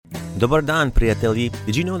Dobar dan, priatelji.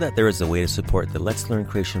 Did you know that there is a way to support the Let's Learn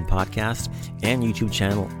Croatian podcast and YouTube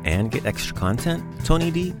channel and get extra content? Tony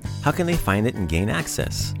D, how can they find it and gain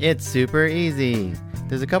access? It's super easy.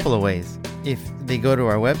 There's a couple of ways. If they go to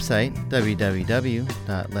our website,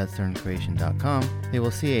 www.letslearncroatian.com, they will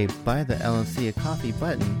see a Buy the LLC a Coffee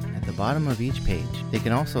button at the bottom of each page. They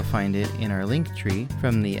can also find it in our link tree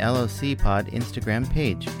from the LOC Pod Instagram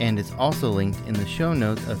page, and it's also linked in the show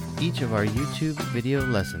notes of each of our YouTube video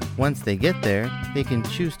lessons. Once they get there, they can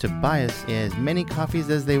choose to buy us as many coffees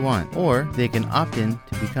as they want, or they can opt in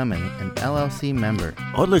to become an LLC member.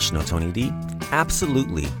 Odlično, Tony D.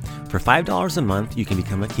 Absolutely. For $5 a month, you can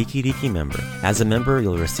become a Kikiriki member. As a member,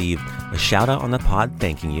 you'll receive a shout out on the pod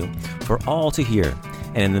thanking you for all to hear.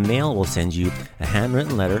 And in the mail, we'll send you a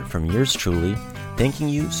handwritten letter from yours truly, thanking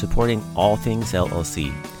you, supporting all things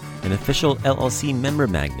LLC, an official LLC member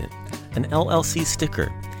magnet, an LLC sticker,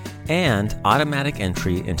 and automatic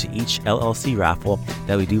entry into each LLC raffle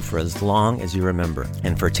that we do for as long as you remember.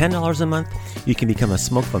 And for $10 a month, you can become a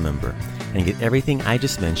Smokeful member and get everything I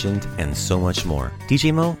just mentioned and so much more.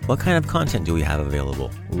 DJ Mo, what kind of content do we have available?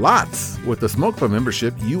 Lots! With the Smokeful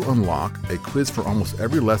membership, you unlock a quiz for almost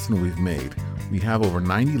every lesson we've made. We have over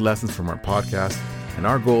 90 lessons from our podcast, and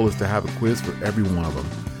our goal is to have a quiz for every one of them.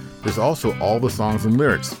 There's also all the songs and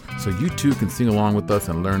lyrics, so you too can sing along with us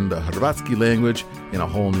and learn the Hrvatski language in a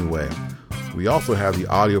whole new way. We also have the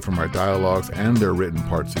audio from our dialogues and their written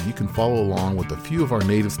parts, so you can follow along with a few of our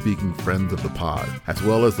native-speaking friends of the pod, as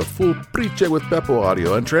well as the full Priče with Beppo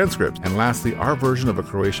audio and transcripts. And lastly, our version of a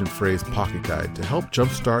Croatian phrase pocket guide to help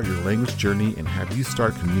jumpstart your language journey and have you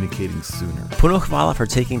start communicating sooner. Puno hvala for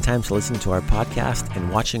taking time to listen to our podcast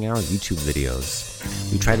and watching our YouTube videos.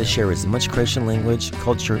 We try to share as much Croatian language,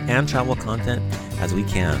 culture, and travel content as we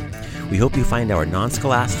can. We hope you find our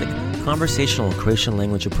non-scholastic, conversational Croatian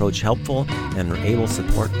language approach helpful and are able to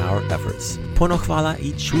support our efforts. Puno hvala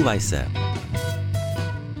I čuvaj se.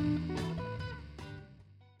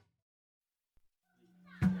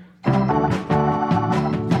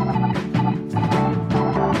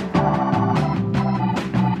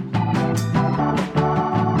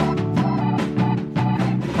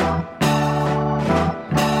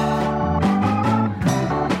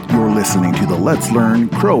 You're listening to the Let's Learn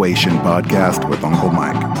Croatian podcast with Uncle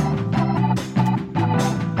Mike.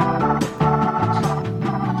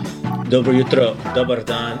 Dobro jutro, dobar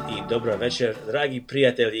dan I dobro večer, dragi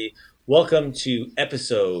prijatelji. Welcome to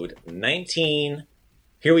episode 19.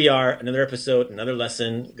 Here we are, another episode, another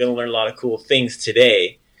lesson. Going to learn a lot of cool things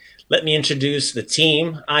today. Let me introduce the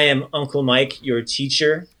team. I am Uncle Mike, your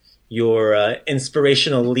teacher, your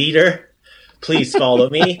inspirational leader. Please follow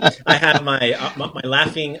me. I have my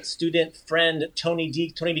laughing student friend, Tony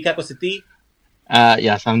D. Tony D, kako si ti?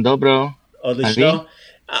 Ja sam dobro. Odlično.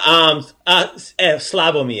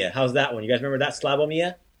 Slabomir. How's that one? You guys remember that,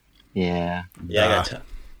 Slabomir? Yeah. Yeah, I got a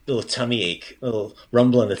little tummy ache, a little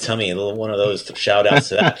rumble in the tummy, a little one of those shout outs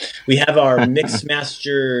to that. We have our mix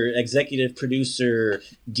master, executive producer,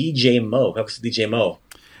 DJ Mo. How's DJ Mo?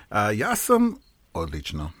 Ja sam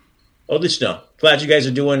odlično. Odlično. Glad you guys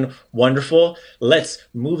are doing wonderful. Let's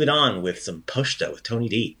move it on with some Poshta with Tony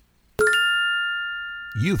D.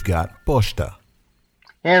 You've got Poshta.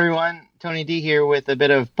 Hey everyone, Tony D here with a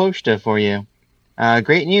bit of Poshta for you.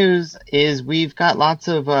 Great news is we've got lots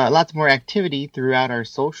more activity throughout our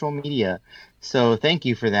social media. So thank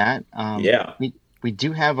you for that. We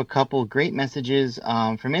do have a couple great messages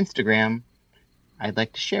from Instagram I'd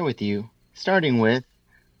like to share with you, starting with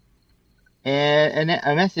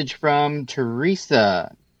a message from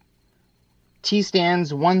Teresa. T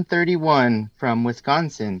stands 131 from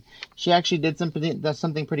Wisconsin. She actually did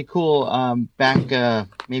something pretty cool back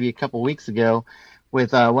maybe a couple weeks ago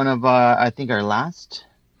with one of I think our last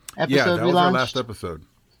episode. Yeah, that we was launched. our last episode.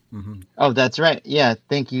 Mm-hmm. Oh, that's right. Yeah,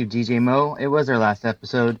 thank you, DJ Mo. It was our last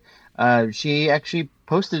episode. She actually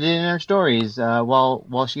posted it in her stories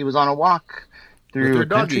while she was on a walk through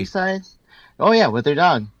countryside. Oh yeah, with her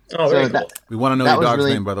dog. Oh, very cool. We want to know your dog's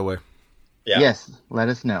name, by the way. Yeah. Yes, let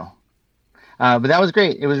us know. But that was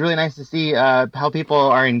great. It was really nice to see how people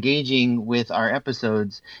are engaging with our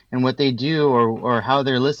episodes and what they do or how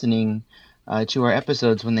they're listening to our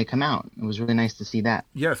episodes when they come out. It was really nice to see that.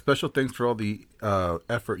 Yeah, special thanks for all the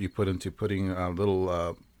effort you put into putting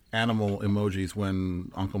little animal emojis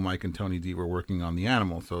when Uncle Mike and Tony D were working on the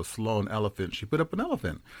animal. So Sloan elephant, she put up an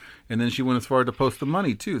elephant. And then she went as far to post the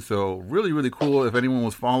money too. So really, really cool. If anyone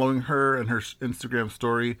was following her and her Instagram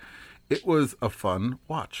story, it was a fun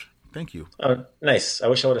watch. Thank you. Oh, nice. I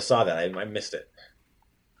wish I would have saw that. I missed it.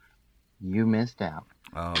 You missed out.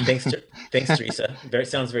 Thanks, Teresa.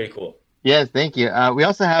 Sounds very cool. Yes, thank you. We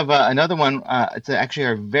also have another one. It's actually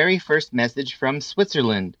our very first message from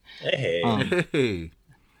Switzerland. Hey. Hey.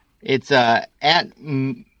 It's at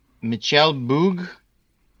Michel Boog.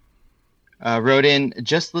 Wrote in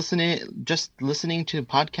just listening to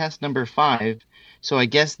podcast number 5. So I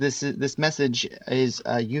guess this message is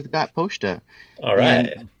you've got Poshta. All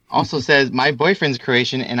right. And also says my boyfriend's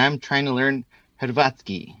Croatian and I'm trying to learn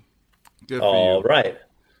Hrvatski. Good for All you. right.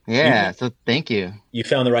 Yeah, so thank you. You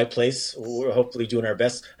found the right place. We're hopefully doing our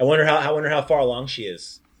best. I wonder how far along she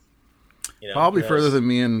is. You know, Probably who further knows? than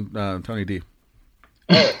me and Tony D.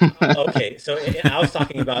 Oh, okay. So I was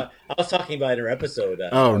talking about in her episode.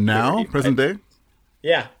 Now? puberty, Present right? day?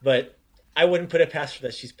 Yeah, but I wouldn't put it past her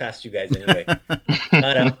that she's past you guys anyway.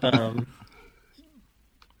 But,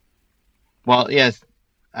 Well, yes.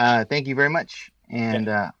 Thank you very much. And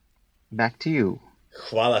back to you.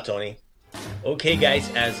 Hvala, Tony. Okay, guys,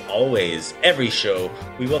 as always, every show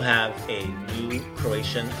we will have a new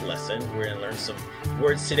Croatian lesson. We're going to learn some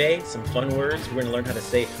words today, some fun words. We're going to learn how to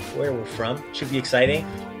say where we're from. Should be exciting.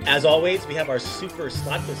 As always, we have our Super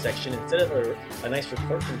Slatko section. Instead of a nice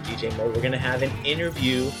report from DJ Mo, we're going to have an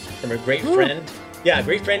interview from a great friend. Yeah, a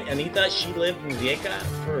great friend, Anita. She lived in Rijeka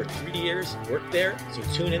for 3 years, worked there. So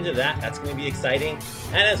tune into that. That's going to be exciting.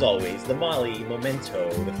 And as always, the Mali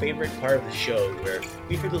Momento, the favorite part of the show where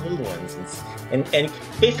we hear the little ones. And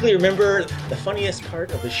basically remember the funniest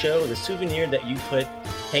part of the show, the souvenir that you put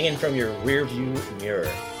hanging from your rear view mirror.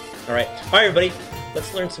 All right, everybody,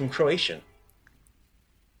 let's learn some Croatian.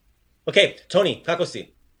 Okay, Tony, kako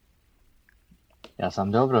si? Ja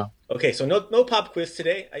sam dobro. Okay, so no pop quiz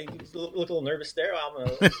today. I look a little nervous there. I'm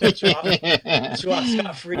gonna let you off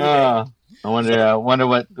scot free. I wonder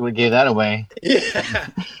what gave that away. Yeah.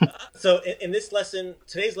 So in this lesson,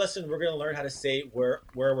 today's lesson, we're going to learn how to say where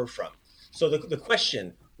we're from. So the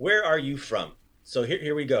question, where are you from? So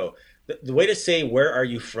here we go. The way to say where are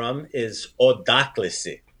you from is odakle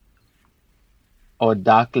si.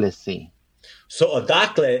 Odakle si. So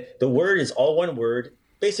odakle, the word is all one word,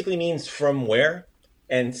 basically means from where,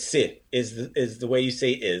 and si is the way you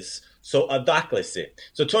say is. So odakle si.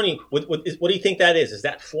 So Tony, what do you think that is? Is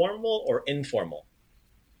that formal or informal?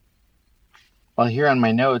 Well, here on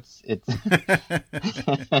my notes, it's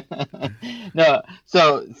no.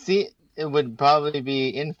 So see, it would probably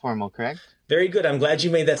be informal, correct? Very good. I'm glad you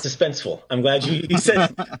made that suspenseful. I'm glad you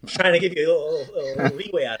said, trying to give you a little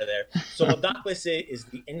leeway out of there. So odakle si is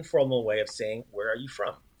the informal way of saying where are you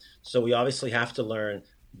from. So we obviously have to learn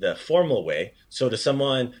the formal way. So to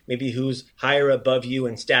someone maybe who's higher above you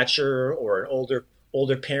in stature, or an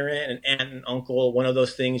older parent, an aunt and uncle, one of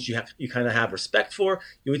those things you kind of have respect for,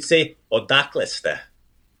 you would say odakle ste.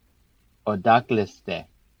 Odakle ste.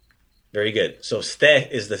 Very good. So ste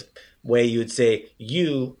is the way you would say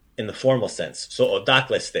you in the formal sense. So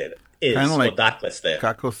odakle ste is Kind of like odakle ste.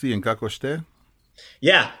 kako si and kako ste?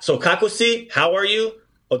 Yeah. So kako si, how are you?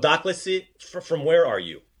 Odakle si, from where are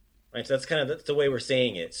you? Right. So that's the way we're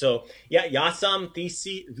saying it. So yeah, ja sam, ti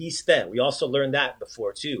si, vi ste. We also learned that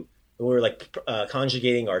before too. We're like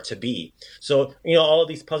conjugating our to be. So all of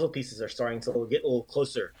these puzzle pieces are starting to get a little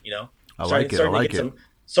closer. I like it.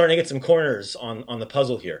 Starting to get some corners on the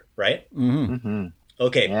puzzle here, right? Mm-hmm. Mm-hmm.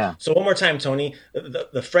 Okay. Yeah. So one more time, Tony.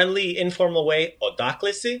 The friendly, informal way,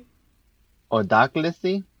 odakle si, Odakle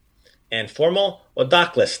si. and formal,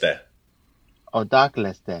 odakle ste.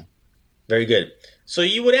 Odakle ste. Very good. So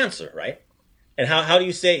you would answer, right? And how do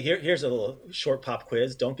you say, here's a little short pop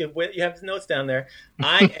quiz. Don't give away, you have the notes down there.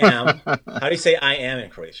 I am, how do you say I am in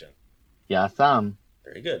Croatian? Ja sam.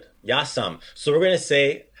 Very good. Ja sam. So we're going to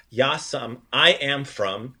say ja sam, I am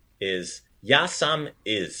from, is ja sam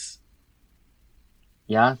is.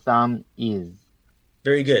 Ja sam is.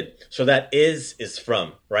 Very good. So that is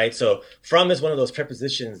from, right? So from is one of those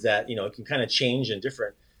prepositions that, it can kind of change in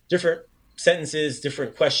different sentences,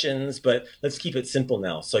 different questions, but let's keep it simple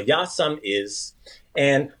now. So ja sam is,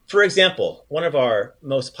 and for example, one of our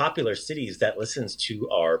most popular cities that listens to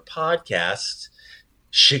our podcast,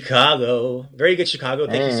 Chicago. Very good, Chicago.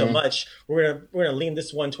 Thank you so much. We're gonna lean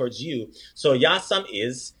this one towards you. So ja sam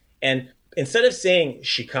is, and instead of saying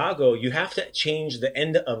Chicago, you have to change the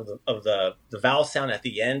end of the vowel sound at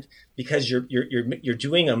the end, because you're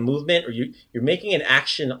doing a movement, or you're making an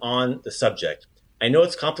action on the subject. I know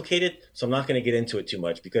it's complicated, so I'm not going to get into it too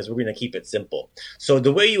much because we're going to keep it simple. So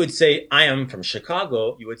the way you would say I am from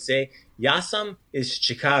Chicago, you would say ja sam is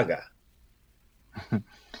Chicago.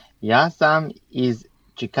 Ja sam is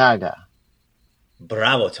Chicago.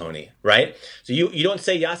 Bravo, Tony. Right? So you don't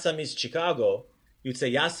say ja sam is Chicago. You'd say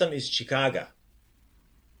ja sam is Chicago.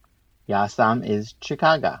 Ja sam is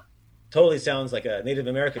Chicago. totally sounds like a Native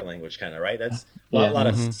American language kind of, right? That's Yeah. a lot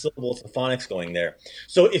of syllables and phonics going there.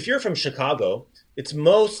 So if you're from Chicago, it's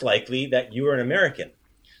most likely that you are an American.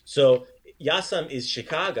 So Yasam is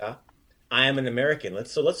Chicago. I am an American.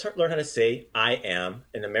 Let's learn how to say I am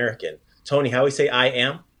an American. Tony, how we say I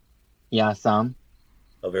am? Yasam.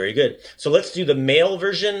 Oh, very good. So let's do the male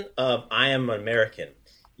version of I am an American.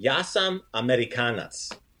 Yasam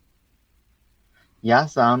Americanas.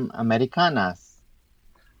 Yasam Americanas.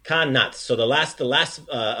 Canats. So the last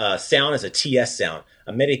sound is a TS sound.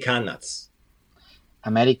 Americanas.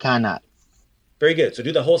 Americanas. Very good. So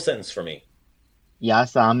do the whole sentence for me.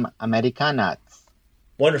 Yasam Americanas.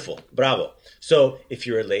 Wonderful. Bravo. So if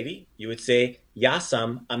you're a lady, you would say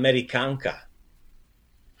Yasam Americanka.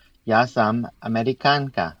 Yasam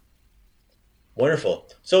Americanka. Wonderful.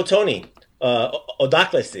 So Tony,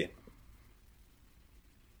 odaklesi.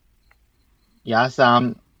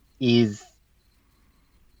 Yasam is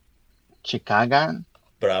Chicago.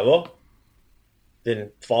 Bravo.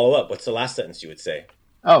 Then follow up. What's the last sentence you would say?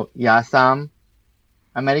 Oh, Yasam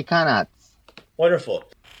Americanas. Wonderful.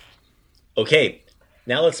 Okay,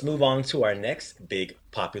 now let's move on to our next big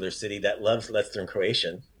popular city that loves Let's Learn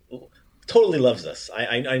Croatian. Totally loves us.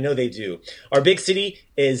 I know they do. Our big city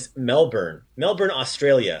is Melbourne,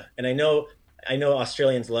 Australia. And I know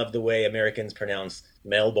Australians love the way Americans pronounce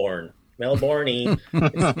Melbourne. Melbourne.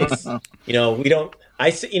 It's we don't. I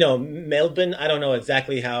say Melbourne. I don't know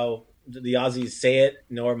exactly how the Aussies say it,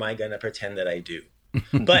 nor am I going to pretend that I do.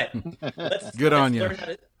 But let's on you. learn how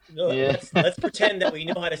to. No, let's pretend that we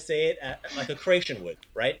know how to say it like a Croatian would,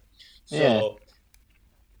 right? So,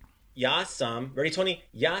 Yasam, ready, Tony?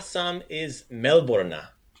 Yasam is Melbourne.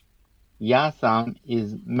 Yasam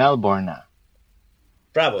is Melbourne.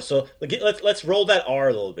 Bravo. So let's roll that R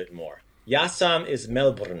a little bit more. Yasam is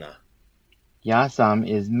Melbourne. Yasam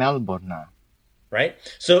is Melbourne. Right?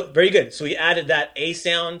 So very good. So we added that A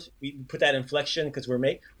sound. We put that inflection because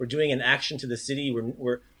we're doing an action to the city.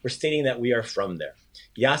 We're stating that we are from there.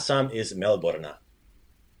 Yasam is Melbourne.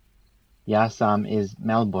 Yasam is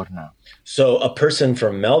Melbourne. So a person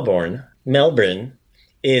from Melbourne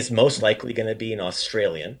is most likely going to be an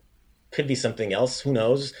Australian. Could be something else. Who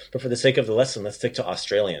knows? But for the sake of the lesson, let's stick to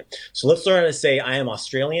Australian. So let's learn how to say I am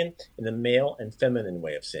Australian in the male and feminine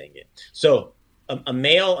way of saying it. So a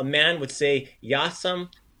man would say Yasam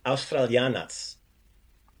Australianas.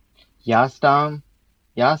 Yasam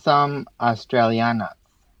Australianas.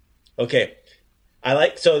 Okay.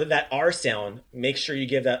 So that R sound, make sure you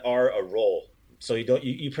give that R a roll. So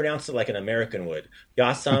you pronounce it like an American would.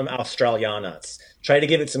 Yasam Australianas. Try to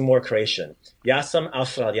give it some more Croatian. Yasam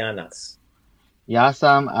Australianas.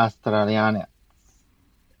 Yasam Australianas.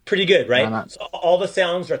 Pretty good, right? So all the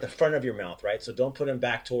sounds are at the front of your mouth, right? So don't put them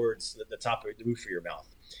back towards the top of the roof of your mouth.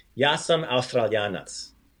 Yasam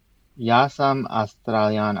Australianas. Yasam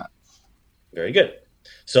Australianas. Very good.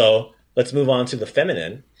 So let's move on to the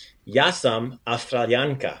feminine. Yasam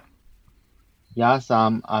Australianka.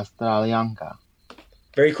 Yasam Australianka.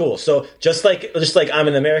 Very cool. So just like I'm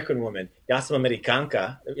an American woman, Yasam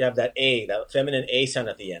Americanka, you have that A, that feminine A sound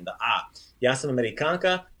at the end, the A. Yasam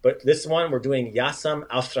Americanka, but this one we're doing Yasam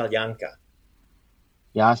Australianka.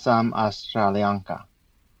 Yasam Australianka.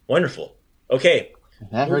 Wonderful. Okay.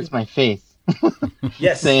 That hurts my face.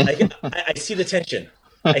 Yes, I see the tension.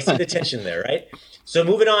 I see the tension there, right? So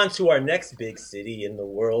moving on to our next big city in the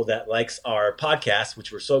world that likes our podcast,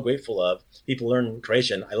 which we're so grateful of. People learn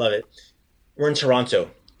Croatian. I love it. We're in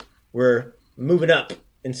Toronto. We're moving up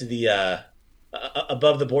into the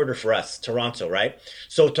above the border for us, Toronto, right?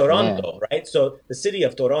 So Toronto, right? So the city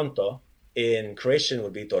of Toronto in Croatian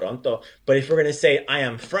would be Toronto. But if we're going to say I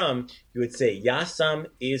am from, you would say Yasam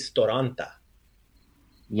is Toranta.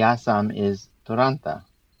 Yasam is Toranta.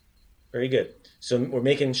 Very good. So we're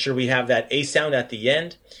making sure we have that A sound at the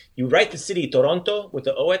end. You write the city Toronto with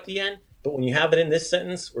the O at the end, but when you have it in this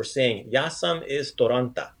sentence, we're saying Yasam is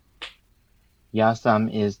Toranta. Yasam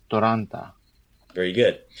is Toranta. Very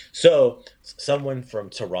good. So someone from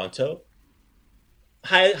Toronto,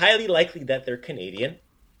 highly likely that they're Canadian,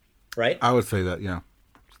 right? I would say that, yeah.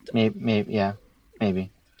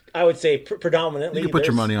 Maybe. I would say predominantly. You can put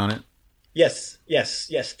your money on it. Yes,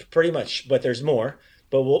 pretty much. But there's more.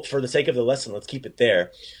 But for the sake of the lesson, let's keep it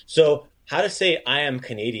there. So how to say I am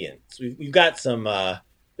Canadian. So we've got some,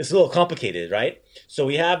 it's a little complicated, right? So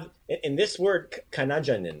we have, in this word,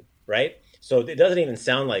 Kanajanin, right? So it doesn't even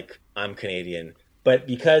sound like I'm Canadian. But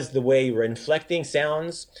because the way we're inflecting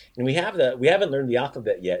sounds, and we haven't learned the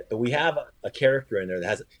alphabet yet, but we have a character in there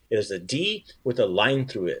that there's a D with a line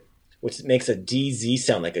through it, which makes a DZ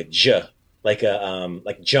sound like a J. like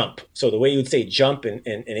jump. So the way you would say jump in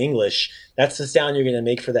English, that's the sound you're going to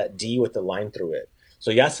make for that D with the line through it.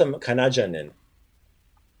 So yasam kanajanin.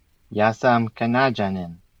 Yasam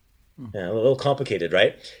kanajanin. Yeah, a little complicated,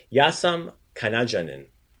 right? Yasam kanajanin.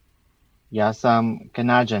 Yasam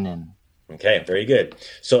kanajanin. Okay, very good.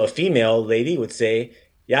 So a female lady would say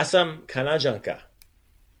yasam kanajanka.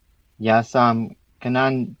 Yasam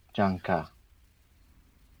kanajanka.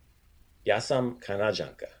 Yasam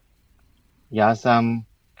kanajanka. Yasam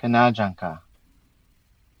kanajanka.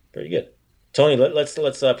 Very good. Tony, let's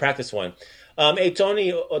practice one. Hey,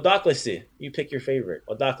 Tony, odaklisi. You pick your favorite.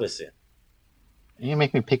 Odaklisi. You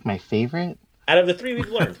make me pick my favorite? Out of the three we've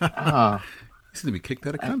learned. Oh, He's going to be kicked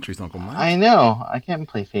out of countries, Uncle Mike. I know. I can't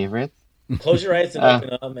play favorites. Close your eyes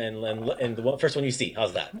and open them, and the first one you see.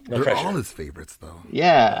 How's that? No They're pressure. all his favorites, though.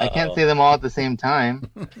 Yeah, I can't say them all at the same time.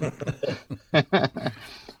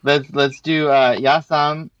 Let's do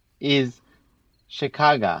Yasam is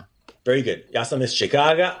Chicago. Very good. Yasam is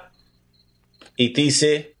Chicago.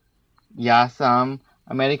 Itise. Yasam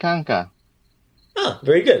Americanka. Ah,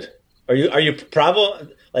 very good. Are you Bravo?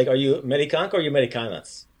 Like, are you Americanca or are you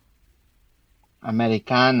Americanas?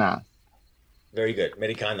 Americana. Very good.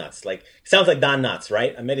 Americanas. Like, sounds like Don Nuts,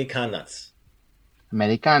 right? Americanas.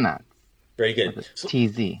 Americana. Very good. So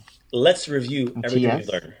TZ. let's review everything we've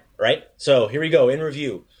TS? learned, right? So here we go. In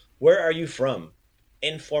review. Where are you from?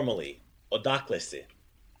 Informally. Odaklesi.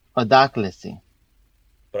 Odaklesi.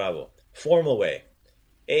 Bravo. Formal way.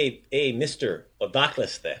 Hey, Mr.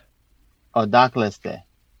 Odakleste. Odakleste.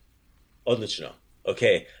 Odlično.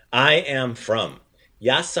 Okay. I am from.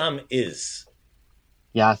 Yasam is.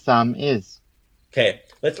 Yasam is. Okay.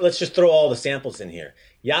 Let's just throw all the samples in here.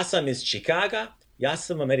 Yasam is Chicago.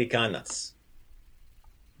 Yasam Americanas.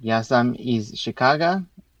 Yasam is Chicago.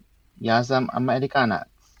 Yasam Americana.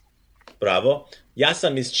 Bravo.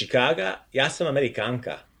 Yasam is Chicago. Yasam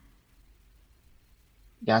Americanca.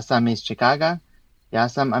 Yasam is Chicago.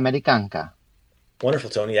 Yasam Americanka. Wonderful,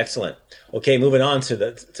 Tony. Excellent. Okay, moving on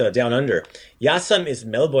to down under. Yasam is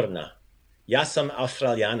Melbourne. Yasam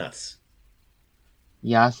Australianas.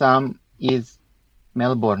 Yasam is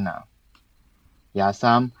Melbourne.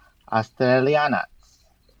 Yasam Australiana.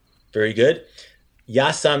 Very good.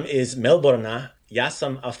 Yasam is Melbourne.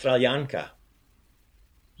 Yasam Australianca.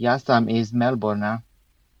 Yasam is Melbourne.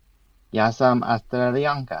 Yasam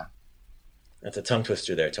Australianka. That's a tongue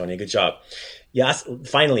twister there, Tony. Good job.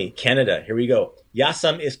 Finally, Canada. Here we go.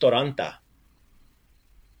 Yasam is Toranta.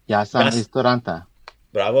 Yasam is Toranta.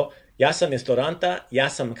 Bravo. Yasam is Toranta.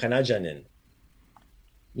 Yasam Kanajanin.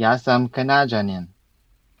 Yasam Kanajanin.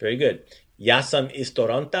 Very good. Yasam is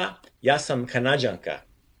Toranta. Yasam Kanajanka.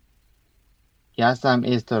 Yasam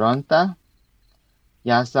is Toronto.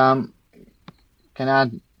 Yasam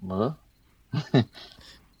Kanad.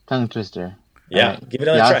 Tongue twister. Yeah, give it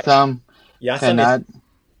another try. Yasam Kanad.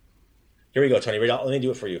 Here we go, Tony. Let me do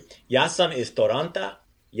it for you. Yasam is Toranta.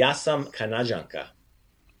 Yasam Kanajanka.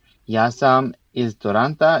 Yasam is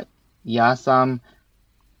Toronto. Yasam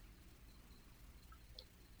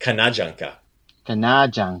Kanajanka.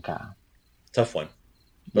 Kanajanka. Tough one.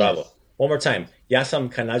 Bravo. Yes. One more time.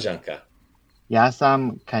 Yasam Kanajanka.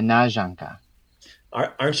 Yasam Kanajanka.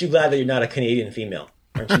 Aren't you glad that you're not a Canadian female?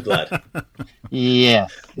 Aren't you glad?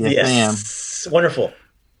 Yes, I am. Wonderful.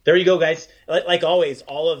 There you go, guys. Like always,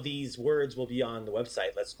 all of these words will be on the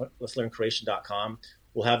website. Let's learn Croatian.com.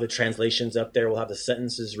 We'll have the translations up there. We'll have the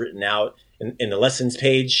sentences written out in the lessons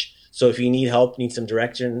page. So if you need help, need some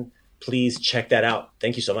direction, please check that out.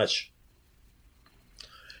 Thank you so much.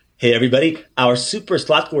 Hey, everybody. Our Super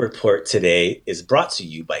Slatko report today is brought to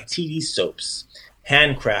you by TD Soaps.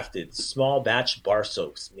 Handcrafted, small batch bar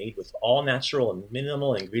soaps made with all natural and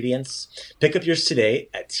minimal ingredients. Pick up yours today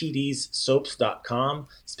at tdssoaps.com,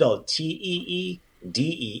 spelled TEEDEES,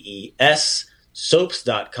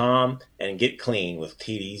 soaps.com, and get clean with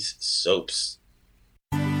TD's Soaps.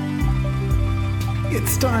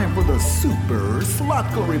 It's time for the Super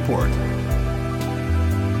Slatko Report.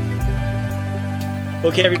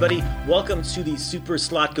 Okay, everybody, welcome to the Super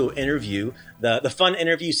Slatko interview, the fun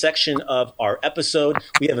interview section of our episode.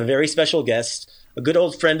 We have a very special guest, a good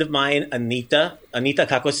old friend of mine, Anita. Anita,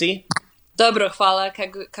 kako si? Dobro, hvala.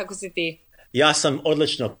 Kako si ti? Ja sam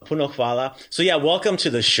odlično, puno hvala. So yeah, welcome to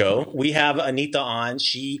the show. We have Anita on.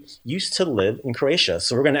 She used to live in Croatia,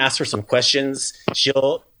 so we're going to ask her some questions.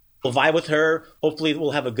 We'll vibe with her. Hopefully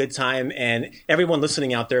we'll have a good time, and everyone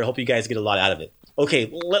listening out there, I hope you guys get a lot out of it.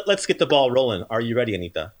 Okay, let's get the ball rolling. Are you ready,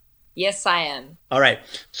 Anita? Yes, I am. All right.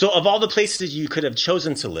 So of all the places you could have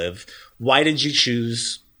chosen to live, why did you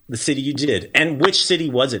choose the city you did? And which city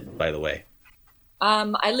was it, by the way?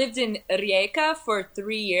 I lived in Rijeka for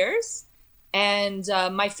 3 years, And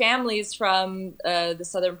my family is from the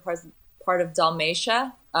southern part of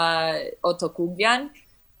Dalmatia, Otokugyan,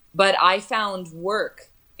 but I found work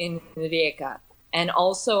in Rijeka. And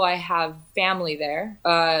also I have family there.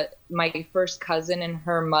 My first cousin and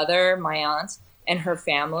her mother, my aunt, and her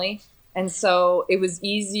family. And so it was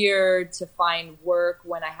easier to find work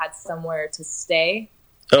when I had somewhere to stay.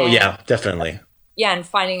 Oh, yeah, definitely. Yeah, and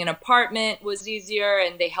finding an apartment was easier,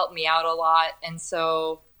 and they helped me out a lot. And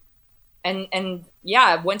so, and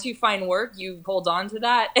yeah, once you find work, you hold on to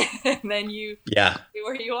that, and then you stay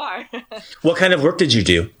where you are. What kind of work did you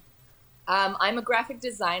do? I'm a graphic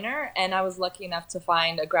designer, and I was lucky enough to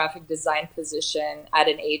find a graphic design position at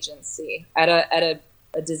an agency, at a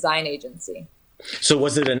design agency. So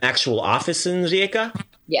was it an actual office in Rijeka?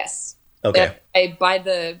 Yes. Okay. By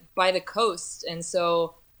the coast, and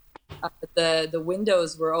so the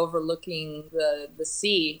windows were overlooking the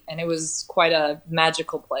sea, and it was quite a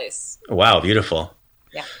magical place. Wow, beautiful.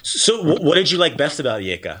 Yeah. So what did you like best about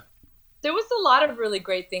Rijeka? There was a lot of really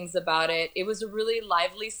great things about it. It was a really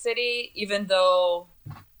lively city, even though,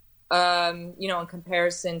 in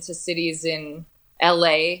comparison to cities in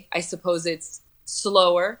LA, I suppose it's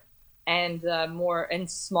slower and more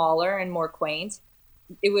and smaller and more quaint.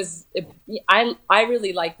 I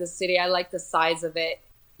really liked the city. I liked the size of it.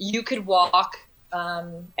 You could walk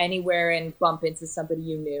anywhere and bump into somebody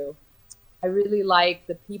you knew. I really like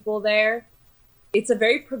the people there. It's a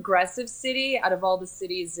very progressive city out of all the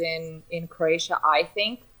cities in Croatia, I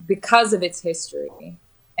think, because of its history.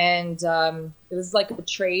 And it was like a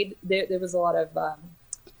trade. There was a lot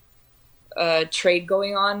of trade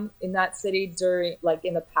going on in that city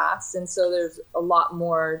in the past. And so there's a lot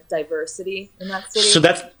more diversity in that city. So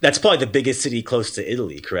that's probably the biggest city close to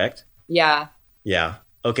Italy, correct? Yeah. Yeah.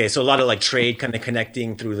 Okay, so a lot of like trade kind of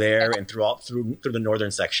connecting through there and through the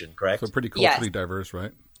northern section, correct? So pretty culturally diverse,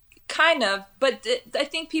 right? Kind of, but I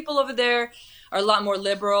think people over there are a lot more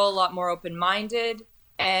liberal, a lot more open-minded,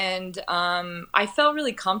 and I felt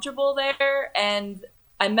really comfortable there, and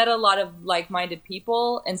I met a lot of like-minded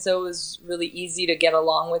people, and so it was really easy to get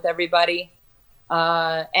along with everybody.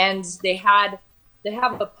 And they have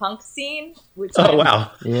a punk scene, which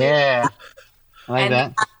wow, yeah. I like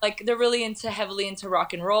that. Like they're really heavily into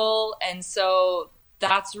rock and roll, and so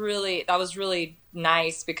that was really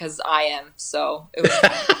nice because I am. So it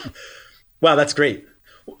was wow, that's great.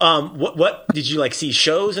 What did you see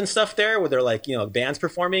shows and stuff there? Were there bands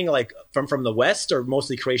performing from the West or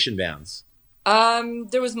mostly Croatian bands?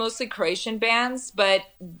 There was mostly Croatian bands, but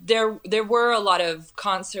there were a lot of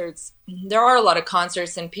concerts. There are a lot of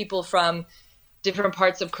concerts, and people from different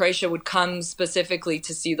parts of Croatia would come specifically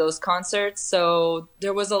to see those concerts. So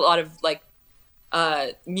there was a lot of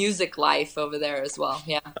music life over there as well.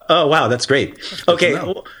 Yeah. Oh, wow. That's great. Okay.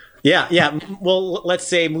 Well, yeah. Well, let's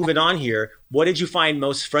say moving on here. What did you find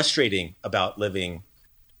most frustrating about living,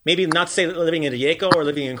 maybe not say living in Rijeka or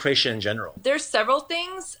living in Croatia in general? There's several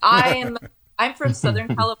things. I'm from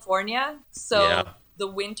Southern California. So the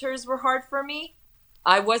winters were hard for me.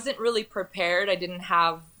 I wasn't really prepared. I didn't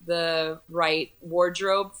have the right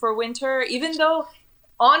wardrobe for winter, even though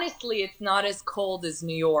honestly it's not as cold as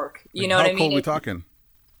New York. You know what I mean? How cold are we talking?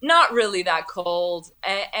 Not really that cold,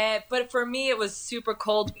 but for me it was super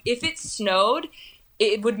cold. If it snowed,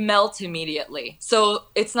 it would melt immediately. So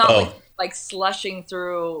it's not like slushing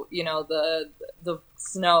through, the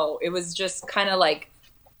snow. It was just kind of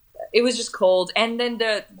it was just cold, and then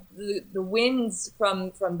the winds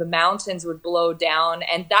from the mountains would blow down,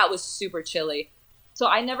 and that was super chilly. So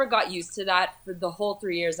I never got used to that. For the whole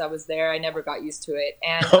 3 years I was there, I never got used to it.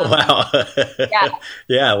 And wow. Yeah.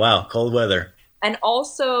 Yeah, wow, cold weather. And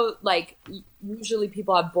also, usually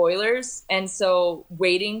people have boilers, and so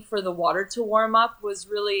waiting for the water to warm up was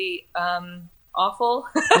really awful.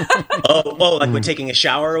 Like when taking a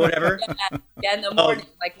shower or whatever? Yeah, in the morning,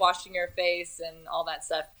 washing your face and all that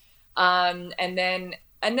stuff.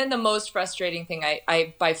 And then the most frustrating thing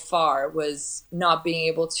I by far was not being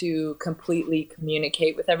able to completely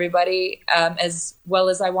communicate with everybody as well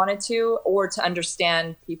as I wanted to, or to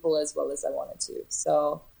understand people as well as I wanted to.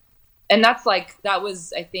 So, and that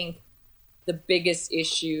was, I think, the biggest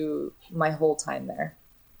issue my whole time there.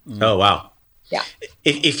 Oh, wow. Yeah.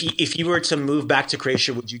 If you were to move back to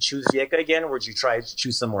Croatia, would you choose Rijeka again, or would you try to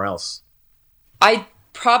choose somewhere else? I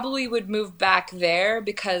probably would move back there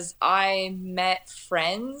because I met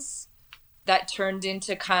friends that turned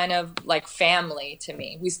into kind of like family to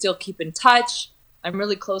me. We still keep in touch. I'm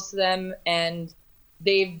really close to them, and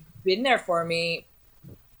they've been there for me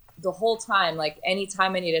the whole time.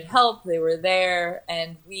 Anytime I needed help, they were there,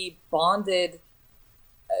 and we bonded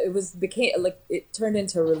it turned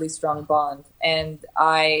into a really strong bond, and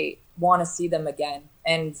I want to see them again.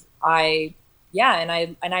 And I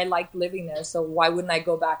liked living there. So why wouldn't I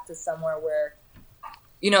go back to somewhere where,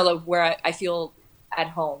 like where I feel at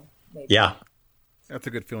home? Maybe. Yeah. That's a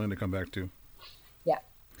good feeling to come back to. Yeah.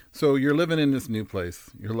 So you're living in this new place.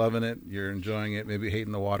 You're loving it. You're enjoying it. Maybe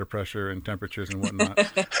hating the water pressure and temperatures and whatnot.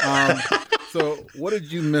 So what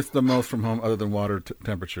did you miss the most from home other than water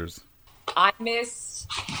temperatures? I miss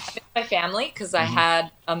my family because I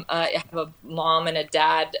have a mom and a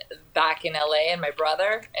dad back in LA, and my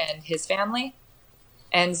brother and his family.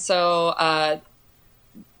 And so, I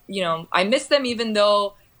miss them, even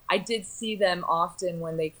though I did see them often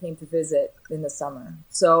when they came to visit in the summer.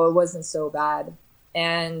 So it wasn't so bad.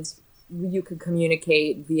 And you could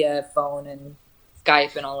communicate via phone and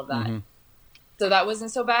Skype and all of that. Mm-hmm. So that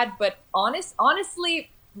wasn't so bad. But honestly,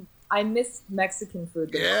 I miss Mexican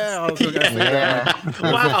food. I was going to say that.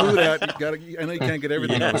 Wow. Food out, I know you can't get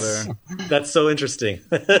everything over there. That's so interesting.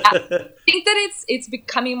 I think that it's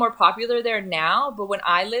becoming more popular there now. But when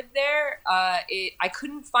I lived there, I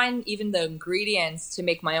couldn't find even the ingredients to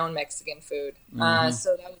make my own Mexican food. Mm-hmm.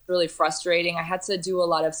 So that was really frustrating. I had to do a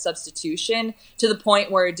lot of substitution to the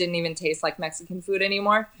point where it didn't even taste like Mexican food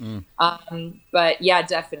anymore. But yeah,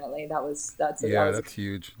 definitely. That's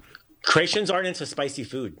huge. Croatians aren't into spicy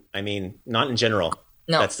food. I mean, not in general.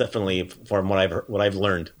 No. That's definitely from what I've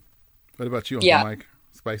learned. What about you, Mike?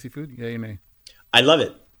 Spicy food? Yeah, you nay? I love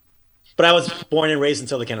it. But I was born and raised in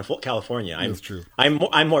Southern California. That's true.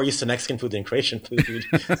 I'm more used to Mexican food than Croatian food.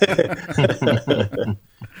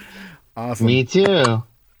 Awesome. Me too.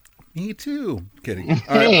 Kidding.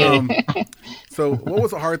 All right, so what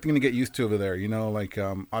was a hard thing to get used to over there?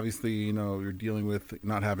 Obviously, you're dealing with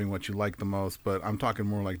not having what you like the most, but I'm talking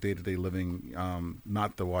more like day-to-day living,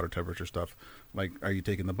 not the water temperature stuff. Like, are you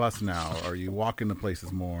taking the bus now? Are you walking to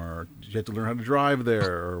places more? Did you have to learn how to drive there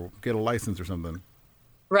or get a license or something?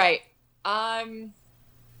 Right.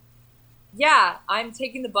 Yeah, I'm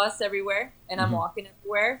taking the bus everywhere and I'm walking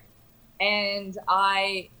everywhere. And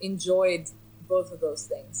I enjoyed both of those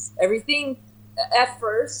things. Everything at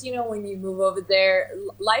first, when you move over there,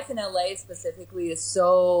 life in LA specifically is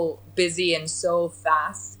so busy and so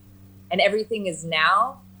fast, and everything is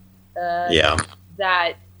now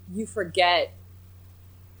that you forget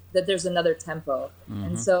that there's another tempo. Mm-hmm.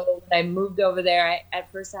 And so when I moved over there, at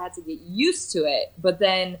first I had to get used to it, but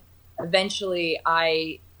then eventually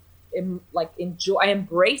I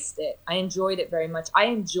embraced it. I enjoyed it very much. I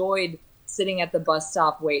enjoyed sitting at the bus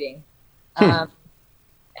stop waiting.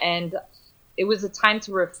 And it was a time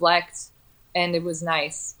to reflect, and it was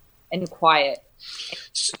nice and quiet.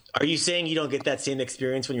 Are you saying you don't get that same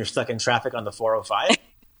experience when you're stuck in traffic on the 405?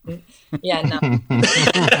 Yeah, no.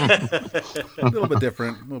 A little bit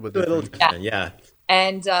different. Yeah.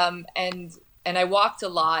 And I walked a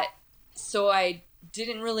lot, so I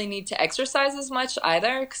didn't really need to exercise as much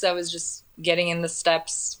either, because I was just getting in the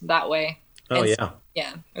steps that way. Oh, and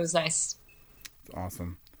yeah. It was nice.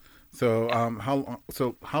 Awesome. So,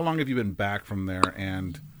 how long have you been back from there?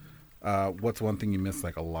 And what's one thing you miss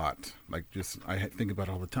like a lot? Like, just I think about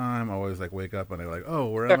it all the time. I always wake up and I'm like, oh,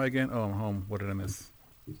 where am I again? Oh, I'm home. What did I miss?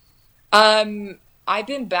 I've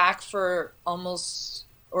been back for almost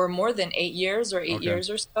or more than 8 years or 8 years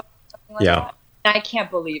or so, something like that. And I can't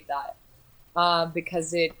believe that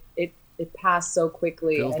because it passed so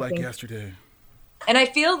quickly. Feels like yesterday. And I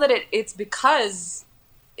feel that it's because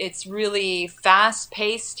it's really fast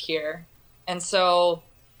paced here. And so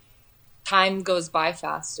time goes by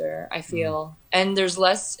faster, I feel. And there's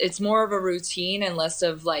less, it's more of a routine and less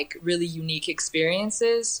of really unique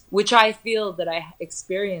experiences, which I feel that I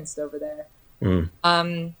experienced over there.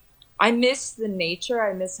 I miss the nature.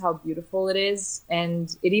 I miss how beautiful it is.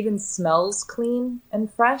 And it even smells clean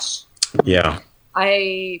and fresh. Yeah.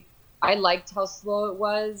 I liked how slow it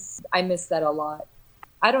was. I miss that a lot.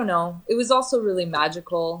 I don't know. It was also really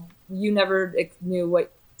magical. You never knew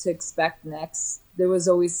what to expect next. There was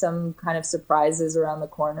always some kind of surprises around the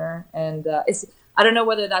corner. And I don't know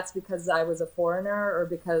whether that's because I was a foreigner or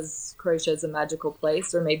because Croatia is a magical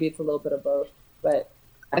place, or maybe it's a little bit of both. But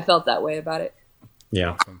I felt that way about it.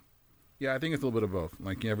 Yeah. Awesome. Yeah, I think it's a little bit of both.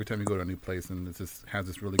 Every time you go to a new place, and it just has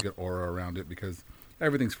this really good aura around it because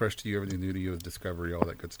everything's fresh to you, everything's new to you, is discovery, all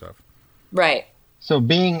that good stuff. Right. So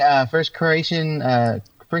being first generation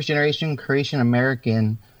Croatian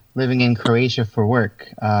American living in Croatia for work,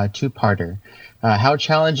 two-parter, how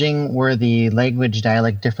challenging were the language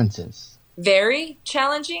dialect differences? Very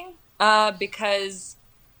challenging because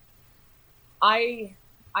I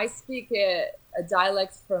speak a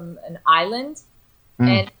dialect from an island,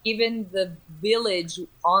 And even the village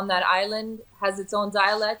on that island has its own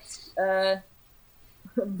dialect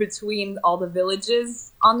between all the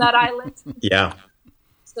villages on that island. Yeah.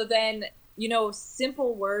 So then,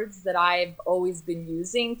 simple words that I've always been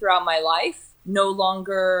using throughout my life no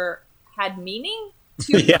longer had meaning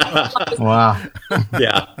to Yeah. Wow.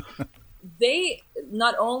 Yeah. They,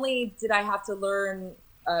 not only did I have to learn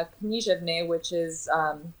književne, which is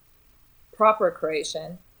proper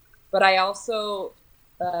Croatian, but I also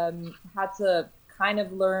had to kind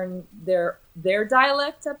of learn their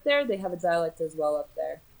dialect up there. They have a dialect as well up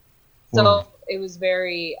there. So it was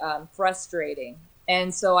very frustrating.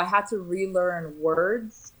 And so I had to relearn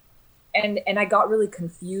words, and I got really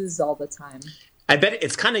confused all the time. I bet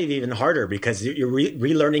it's kind of even harder because you're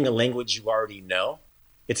relearning a language you already know.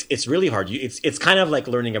 It's really hard. It's kind of like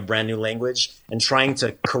learning a brand new language and trying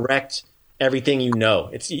to correct everything you know.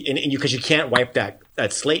 It's because you can't wipe that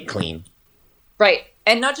slate clean. Right.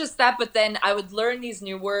 And not just that, but then I would learn these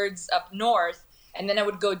new words up north, and then I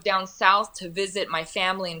would go down south to visit my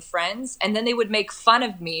family and friends, and then they would make fun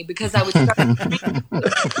of me because I would start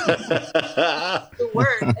the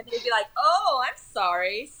word, and they'd be like, "Oh, I'm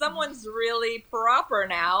sorry, someone's really proper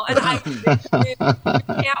now," and I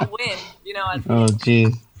can't win, Oh,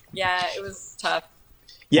 geez. Yeah, it was tough.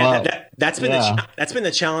 Yeah, Wow. that's been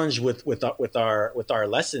the challenge with our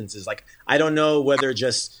lessons is like, I don't know whether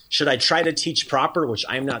should I try to teach proper, which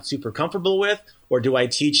I'm not super comfortable with, or do I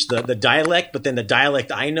teach the dialect? But then the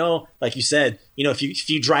dialect I know, like you said, if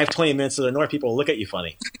you drive 20 minutes to the north, people will look at you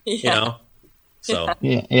funny. Yeah. So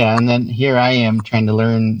Yeah, and then here I am trying to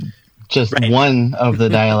learn just one of the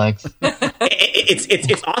dialects.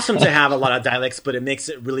 it's awesome to have a lot of dialects, but it makes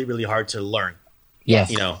it really, really hard to learn.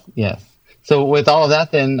 Yes. Yes. So with all of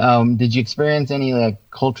that, then, did you experience any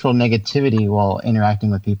cultural negativity while interacting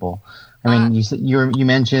with people? I mean, you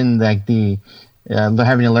mentioned like the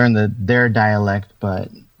having to learn their dialect, but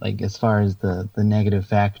like as far as the negative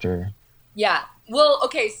factor. Yeah. Well,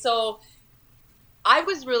 okay. So I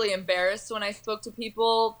was really embarrassed when I spoke to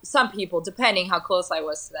people. Some people, depending how close I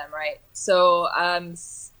was to them, right? So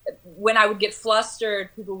when I would get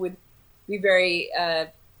flustered, people would be very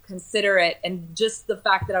considerate, and just the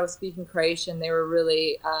fact that I was speaking Croatian, they were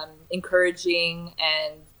really encouraging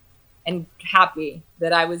and happy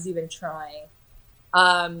that I was even trying.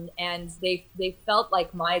 And they felt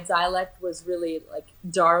like my dialect was really like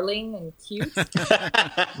darling and cute.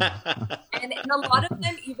 and a lot of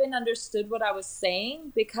them even understood what I was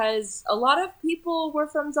saying, because a lot of people were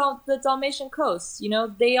from the Dalmatian coast.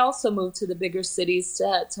 They also moved to the bigger cities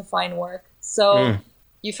to find work. So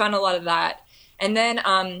you found a lot of that. And then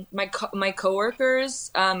my coworkers,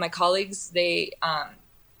 my colleagues, they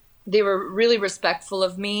were really respectful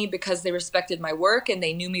of me because they respected my work and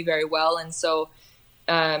they knew me very well. And so,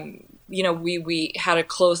 we had a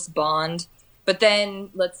close bond. But then,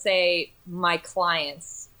 let's say my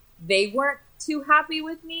clients, they weren't too happy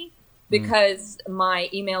with me because my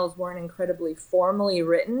emails weren't incredibly formally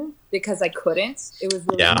written, because I couldn't. It was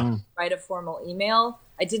really hard to write a formal email.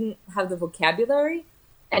 I didn't have the vocabulary.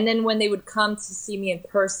 And then when they would come to see me in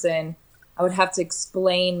person, I would have to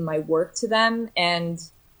explain my work to them. And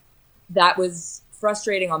that was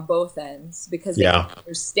frustrating on both ends, because they didn't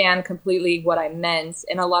understand completely what I meant.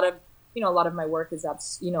 And a lot of my work is,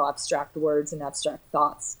 abstract words and abstract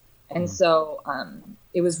thoughts. And so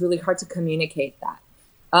it was really hard to communicate that.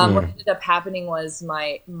 What ended up happening was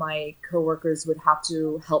my coworkers would have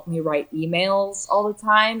to help me write emails all the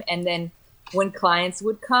time. And then when clients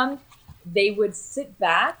would come, they would sit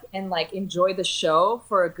back and like enjoy the show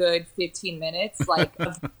for a good 15 minutes, like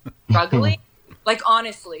of struggling. Like,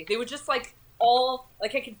 honestly, they would just I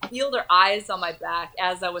could feel their eyes on my back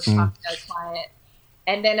as I was talking to a client.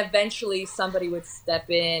 And then eventually somebody would step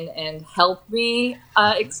in and help me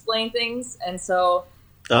explain things. And so,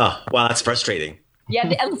 oh, wow, that's frustrating. Yeah,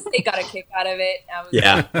 at least they got a kick out of it. I was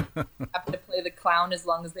happy to play the clown as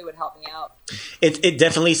long as they would help me out. It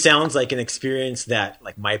definitely sounds like an experience that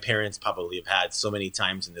like my parents probably have had so many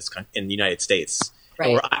times in the United States,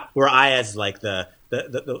 right? Where I as like the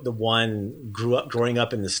one growing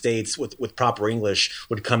up in the States with proper English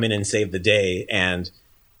would come in and save the day, and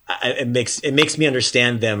it makes me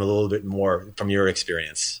understand them a little bit more from your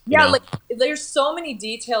experience. Yeah, like there's so many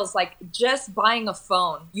details, like just buying a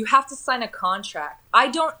phone. You have to sign a contract. I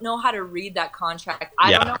don't know how to read that contract.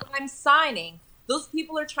 I don't know what I'm signing. Those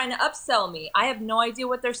people are trying to upsell me. I have no idea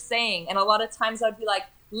what they're saying. And a lot of times I'd be like,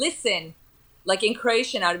 listen, like in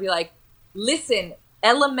Croatian, I'd be like, listen,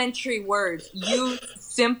 elementary words, use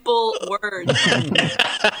simple words.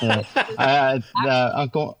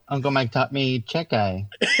 Uncle Mike taught me Czechai.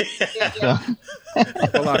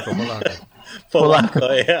 Polako.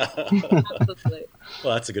 Polaco, yeah. Absolutely.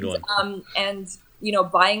 Well, that's a good one. And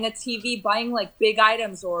buying a TV, buying like big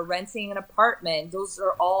items, or renting an apartment. Those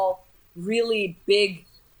are all really big,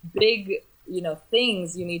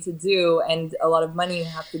 things you need to do, and a lot of money you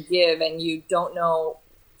have to give, and you don't know,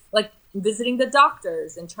 like visiting the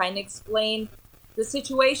doctors and trying to explain the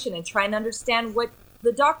situation and trying to understand what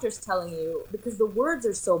the doctor's telling you, because the words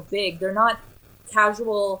are so big. They're not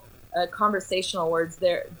casual conversational words.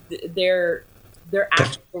 They're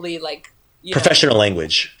actually like professional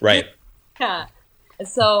language, right? Yeah.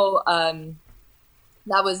 So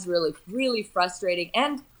that was really, really frustrating,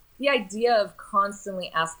 and the idea of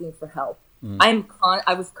constantly asking for help. I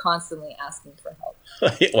was constantly asking for help.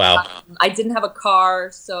 Wow. I didn't have a car,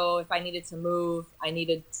 so if I needed to move, I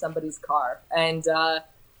needed somebody's car,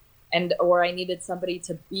 or I needed somebody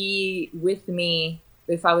to be with me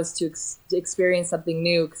if I was to experience something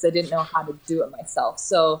new, because I didn't know how to do it myself.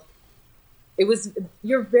 So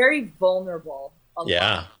you're very vulnerable a lot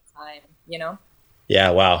of the time, Yeah.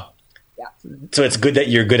 Wow. Yeah. So it's good that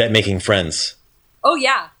you're good at making friends. Oh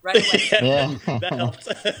yeah, right away. Yeah. That helps.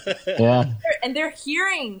 Yeah. And they're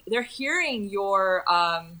hearing your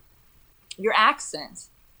accent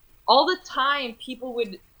all the time. People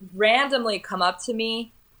would randomly come up to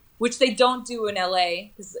me, which they don't do in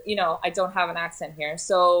LA, because I don't have an accent here.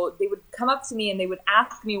 So they would come up to me and they would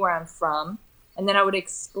ask me where I'm from, and then I would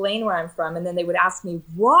explain where I'm from, and then they would ask me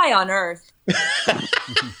why on earth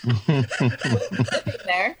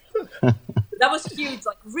there. That was huge.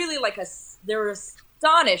 Like really, they were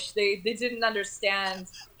astonished. They didn't understand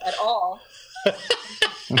at all.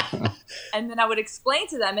 And then I would explain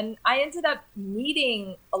to them, and I ended up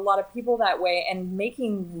meeting a lot of people that way and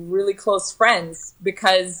making really close friends,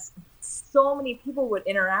 because so many people would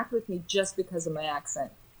interact with me just because of my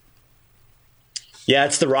accent. Yeah,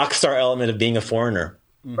 it's the rock star element of being a foreigner.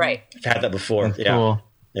 Right. I've had that before. That's Yeah. cool.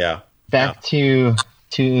 Yeah. Back to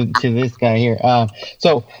this guy here.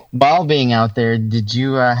 So while being out there, did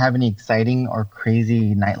you have any exciting or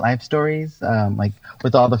crazy nightlife stories? Like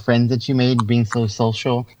with all the friends that you made, being so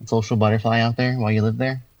social butterfly out there while you lived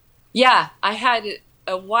there? Yeah, I had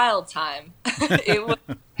a wild time. It was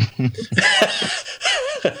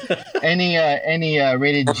Any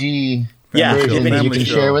rated G Yeah, version that you family can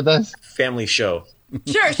show. share with us? Family show.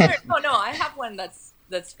 Sure. No, I have one that's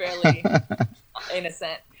fairly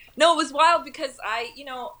innocent. No, it was wild because I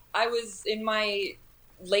was in my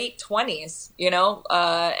late 20s,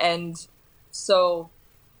 and so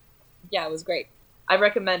yeah, it was great. I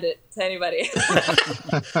recommend it to anybody.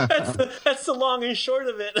 That's the long and short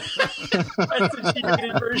of it. That's the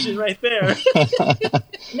G-rated version right there.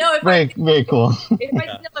 No, Very cool.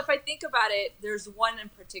 If I think about it, there's one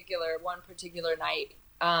particular night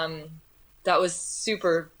that was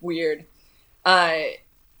super weird.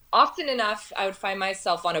 Often enough, I would find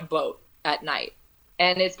myself on a boat at night,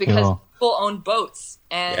 and it's because people own boats,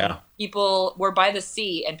 and people were by the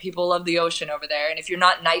sea, and people love the ocean over there. And if you're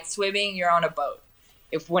not night swimming, you're on a boat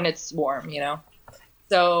when it's warm,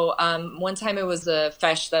 So one time it was a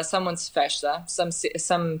festa, someone's festa,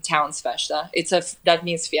 some town's festa. That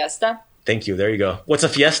means fiesta. Thank you. There you go. What's a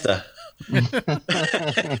fiesta?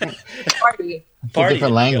 Party. Party.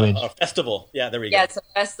 Different language. A festival. Yeah, there we go. Yeah, it's a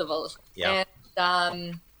festival. Yeah.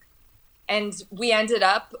 And we ended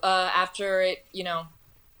up after it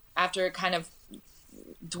kind of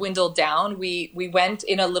dwindled down, we went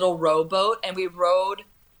in a little rowboat and we rowed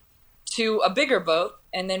to a bigger boat,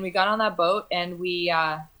 and then we got on that boat and we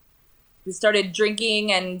started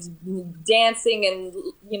drinking and dancing and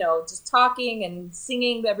just talking and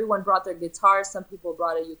singing. Everyone brought their guitars. Some people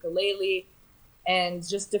brought a ukulele and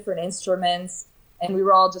just different instruments, and we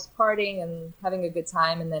were all just partying and having a good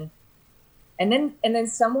time. And then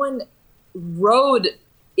someone rowed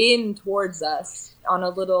in towards us on a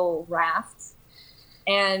little raft,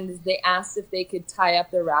 and they asked if they could tie up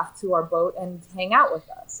their raft to our boat and hang out with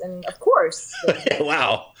us. And of course,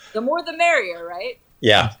 Wow. the more the merrier, right?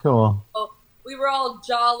 Yeah. Cool. So we were all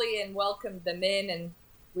jolly and welcomed them in, and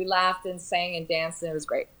we laughed and sang and danced, and it was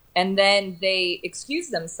great. And then they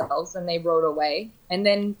excused themselves and they rowed away. And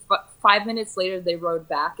then 5 minutes later, they rowed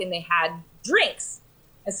back and they had drinks.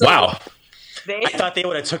 And so Wow. I thought they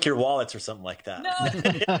would have took your wallets or something like that. No,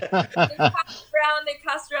 they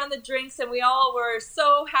passed around the drinks, and we all were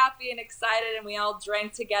so happy and excited, and we all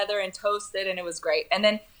drank together and toasted, and it was great. And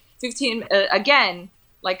then again,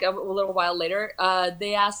 like a little while later,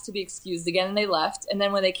 they asked to be excused again, and they left. And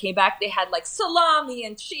then when they came back, they had like salami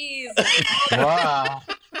and cheese. Wow.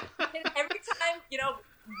 And every time,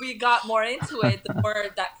 we got more into it, the more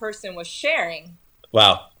that person was sharing.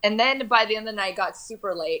 Wow. And then by the end of the night, it got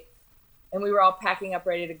super late, and we were all packing up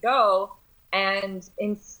ready to go. And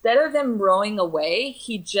instead of him rowing away,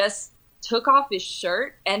 he just took off his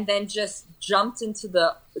shirt and then just jumped into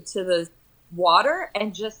the water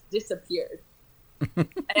and just disappeared.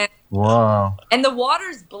 And, Wow. and the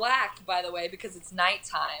water's black, by the way, because it's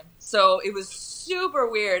nighttime. So it was super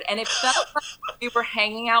weird, and it felt like we were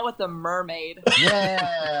hanging out with a mermaid.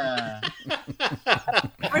 Yeah.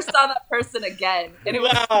 Never saw that person again, and it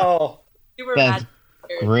was Wow. super That's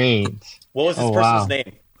magic. great. What was this Oh, person's wow.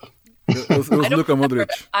 name? It was Luka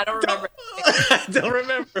Modric. I don't remember. I don't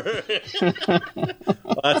remember.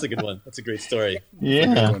 Well, that's a good one. That's a great story.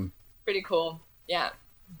 Yeah. Pretty cool. Yeah.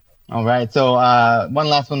 All right. So one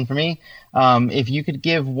last one for me. If you could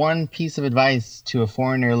give one piece of advice to a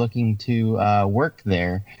foreigner looking to work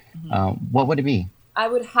there, what would it be? I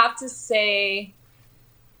would have to say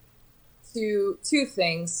two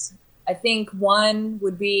things. I think one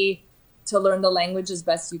would be to learn the language as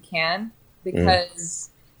best you can, because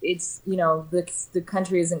it's, you know, the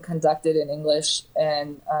country isn't conducted in English,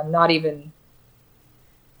 and not really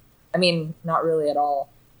at all.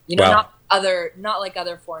 You know, Wow. not like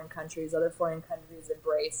other foreign countries. Other foreign countries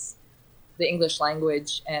embrace the English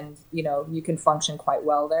language, and, you know, you can function quite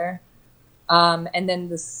well there. And then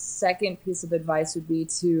the second piece of advice would be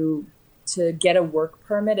to get a work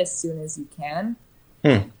permit as soon as you can,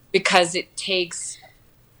 because it takes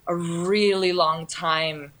a really long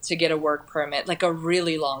time to get a work permit, like a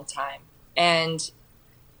really long time. And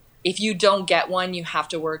if you don't get one, you have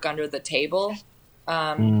to work under the table.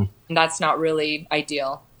 And that's not really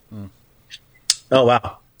ideal. Oh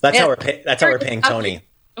wow, that's Yeah. how we're paying Tony.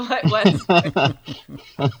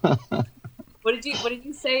 What did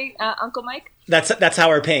you say, Uncle Mike? That's how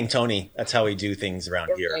we're paying Tony. That's how we do things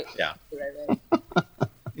around here. Right. Yeah. Right.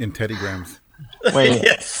 In Teddygrams. Wait,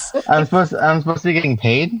 Yes. I'm supposed to be getting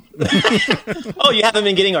paid? Oh, you haven't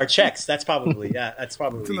been getting our checks. That's probably It's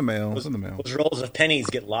in the mail. It's in the mail. Those rolls of pennies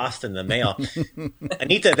get lost in the mail.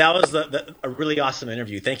 Anita, that was a really awesome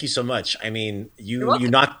interview. Thank you so much. I mean, you welcome.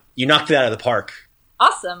 knocked it out of the park.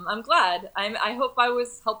 Awesome. I'm glad. I hope I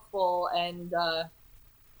was helpful, and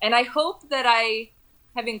I hope that I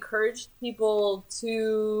have encouraged people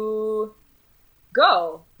to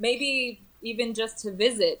go, maybe even just to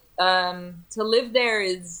visit. To live there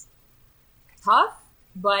is tough,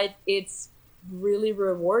 but it's really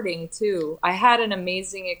rewarding too. I had an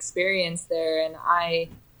amazing experience there, and I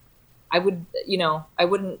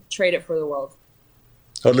wouldn't trade it for the world.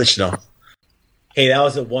 I'll let you know. Hey, that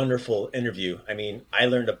was a wonderful interview. I mean, I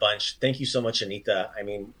learned a bunch. Thank you so much, Anita. I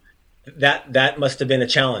mean, that must have been a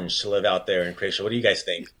challenge to live out there in Croatia. What do you guys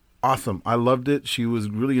think? Awesome. I loved it. She was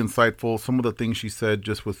really insightful. Some of the things she said,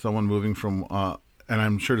 just with someone moving from, and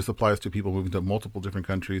I'm sure this applies to people moving to multiple different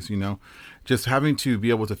countries, you know, just having to be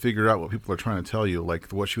able to figure out what people are trying to tell you,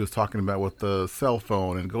 like what she was talking about with the cell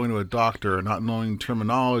phone and going to a doctor and not knowing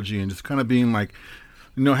terminology and just kind of being like,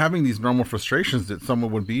 you know, having these normal frustrations that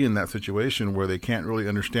someone would be in that situation where they can't really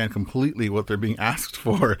understand completely what they're being asked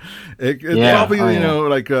for. It probably, you know,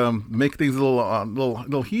 like make things a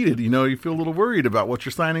little heated. You know, you feel a little worried about what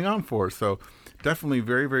you're signing on for. So definitely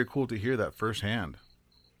very, very cool to hear that firsthand.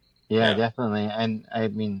 Yeah, definitely. And I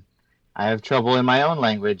mean, I have trouble in my own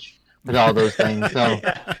language with all those things. So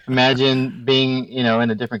imagine being, you know,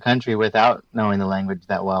 in a different country without knowing the language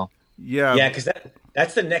that well. Yeah. Yeah, because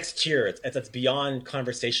that's the next tier. It's beyond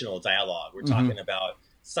conversational dialogue. We're talking about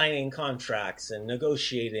signing contracts and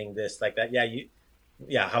negotiating this, like that.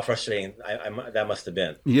 Yeah, how frustrating that must have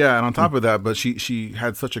been. Yeah, and on top of that, but she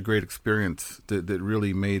had such a great experience that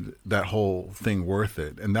really made that whole thing worth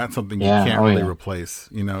it, and that's something you can't really replace.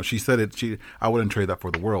 You know, she said it. I wouldn't trade that for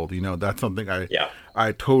the world. You know, that's something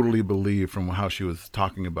I totally believe from how she was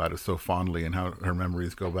talking about it so fondly, and how her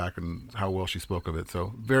memories go back, and how well she spoke of it.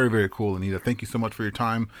 So very, very cool, Anita. Thank you so much for your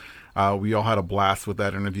time. We all had a blast with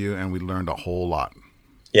that interview, and we learned a whole lot.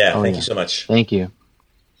 Yeah, thank you so much. Thank you.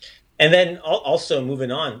 And then also moving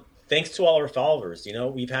on, thanks to all our followers. You know,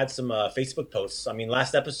 we've had some Facebook posts. I mean,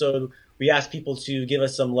 last episode, we asked people to give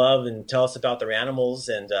us some love and tell us about their animals.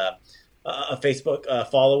 And a Facebook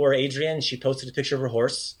follower, Adrienne, she posted a picture of her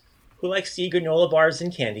horse who likes to eat granola bars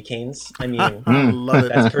and candy canes. I mean, I love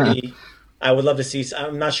it. that's pretty... I would love to see...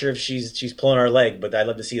 I'm not sure if she's pulling our leg, but I'd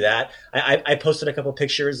love to see that. I posted a couple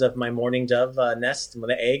pictures of my mourning dove nest with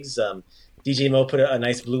the eggs. DJ Mo put a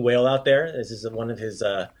nice blue whale out there. This is one of his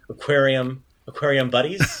aquarium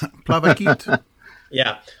buddies. Plavakit.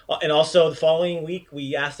 Yeah. And also the following week,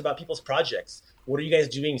 we asked about people's projects. What are you guys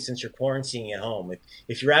doing since you're quarantining at home?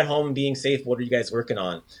 If you're at home being safe, what are you guys working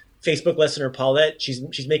on? Facebook listener Paulette, she's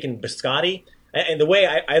making biscotti. And the way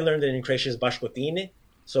I learned it in Croatia is bashkotine.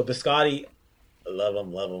 So biscotti, love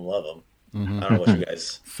them. I don't know about you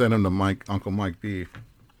guys. Send him to Uncle Mike B.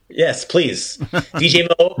 Yes, please. DJ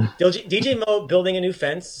Mo building a new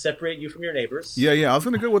fence to separate you from your neighbors. Yeah. I was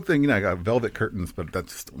going to go with I got velvet curtains, but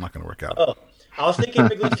that's still not going to work out. Oh, I was thinking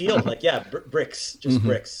Wrigley Field. Bricks. Just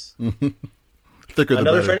bricks. Thicker the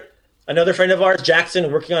better. Another friend of ours,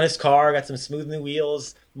 Jackson, working on his car, got some smooth new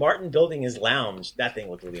wheels. Martin building his lounge. That thing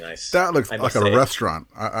looked really nice. That looks like a restaurant.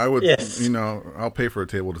 I would, yes. I'll pay for a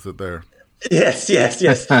table to sit there. Yes. Just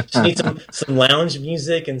need some lounge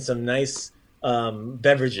music and some nice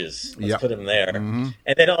beverages. Let's put them there. Mm-hmm.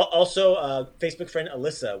 And then also Facebook friend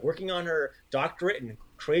Alyssa, working on her doctorate in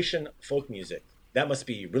Croatian folk music. That must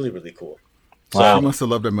be really, really cool. Wow. So, she must have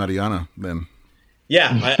loved it, Mariana, then.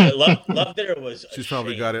 Yeah, I loved that it was. She's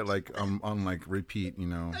probably got it on repeat,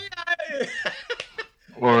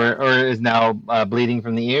 Or is now bleeding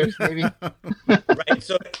from the ears, maybe. Right.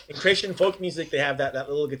 So in Croatian folk music, they have that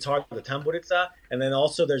little guitar, the tamburica, and then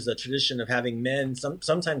also there's a tradition of having men,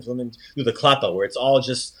 sometimes women, do the klapa, where it's all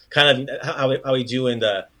just kind of how we do in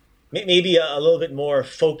the maybe a little bit more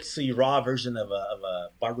folksy, raw version of a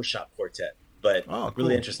barbershop quartet. But cool.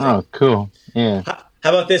 Really interesting. Oh, cool. Yeah. How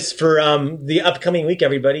about this for the upcoming week,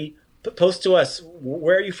 everybody? Post to us.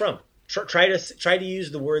 Where are you from? Try to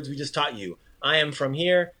use the words we just taught you. I am from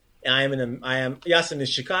here. Yasam is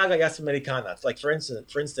Chicago. Yasam Americanas. Like for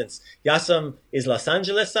instance, Yasam is Los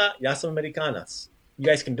Angeles. Yasam Americanas. You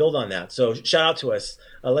guys can build on that. So shout out to us.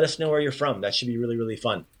 Let us know where you're from. That should be really, really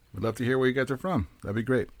fun. We'd love to hear where you guys are from. That'd be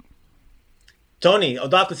great. Tony,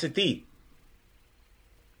 odakle se ti?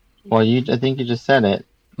 Well, I think you just said it.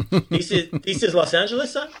 This is Los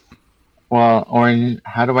Angeles, huh? Well,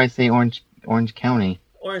 how do I say Orange County?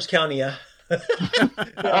 Orange County, yeah.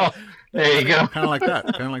 Oh, there you go. Kind of like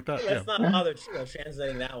that. Let's not bother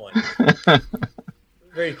translating that one.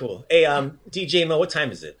 Very cool. Hey, DJ Mo, what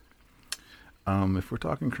time is it? If we're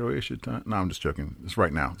talking Croatia time, no, I'm just joking. It's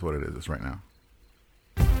right now. It's what it is. It's right now.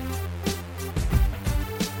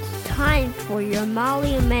 Time for your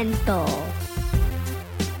Monumental.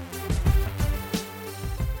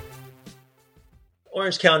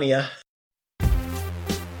 Orange County, yeah.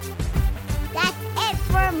 That's it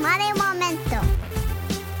for Money Momentum.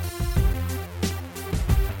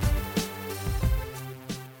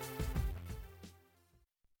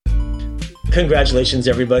 Congratulations,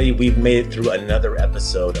 everybody. We've made it through another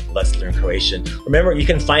episode of Let's Learn Croatian. Remember, you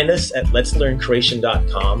can find us at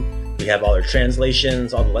letslearncroatian.com. We have all our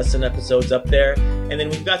translations, all the lesson episodes up there. And then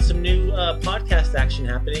we've got some new podcast action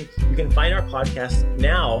happening. You can find our podcast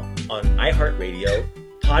now on iHeartRadio,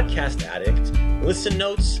 Podcast Addict, Listen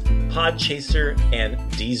Notes, Podchaser, and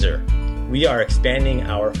Deezer. We are expanding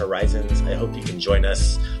our horizons. I hope you can join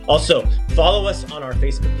us. Also, follow us on our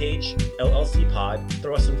Facebook page, LLC Pod.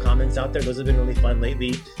 Throw us some comments out there. Those have been really fun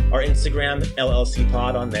lately. Our Instagram, LLC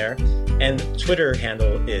Pod on there. And Twitter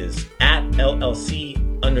handle is at LLC_pod.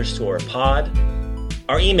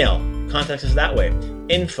 Our email, contact us that way.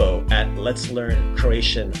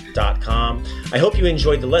 info@letslearncroatian.com. I hope you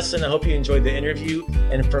enjoyed the lesson. I hope you enjoyed the interview.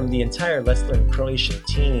 And from the entire Let's Learn Croatian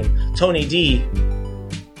team, Tony D.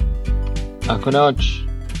 Laku noć.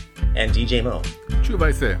 And DJ Mo.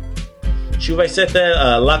 Čuvaj se. Čuvaj se,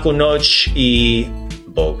 laku noć I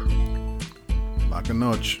Bog. Laku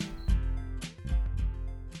noć.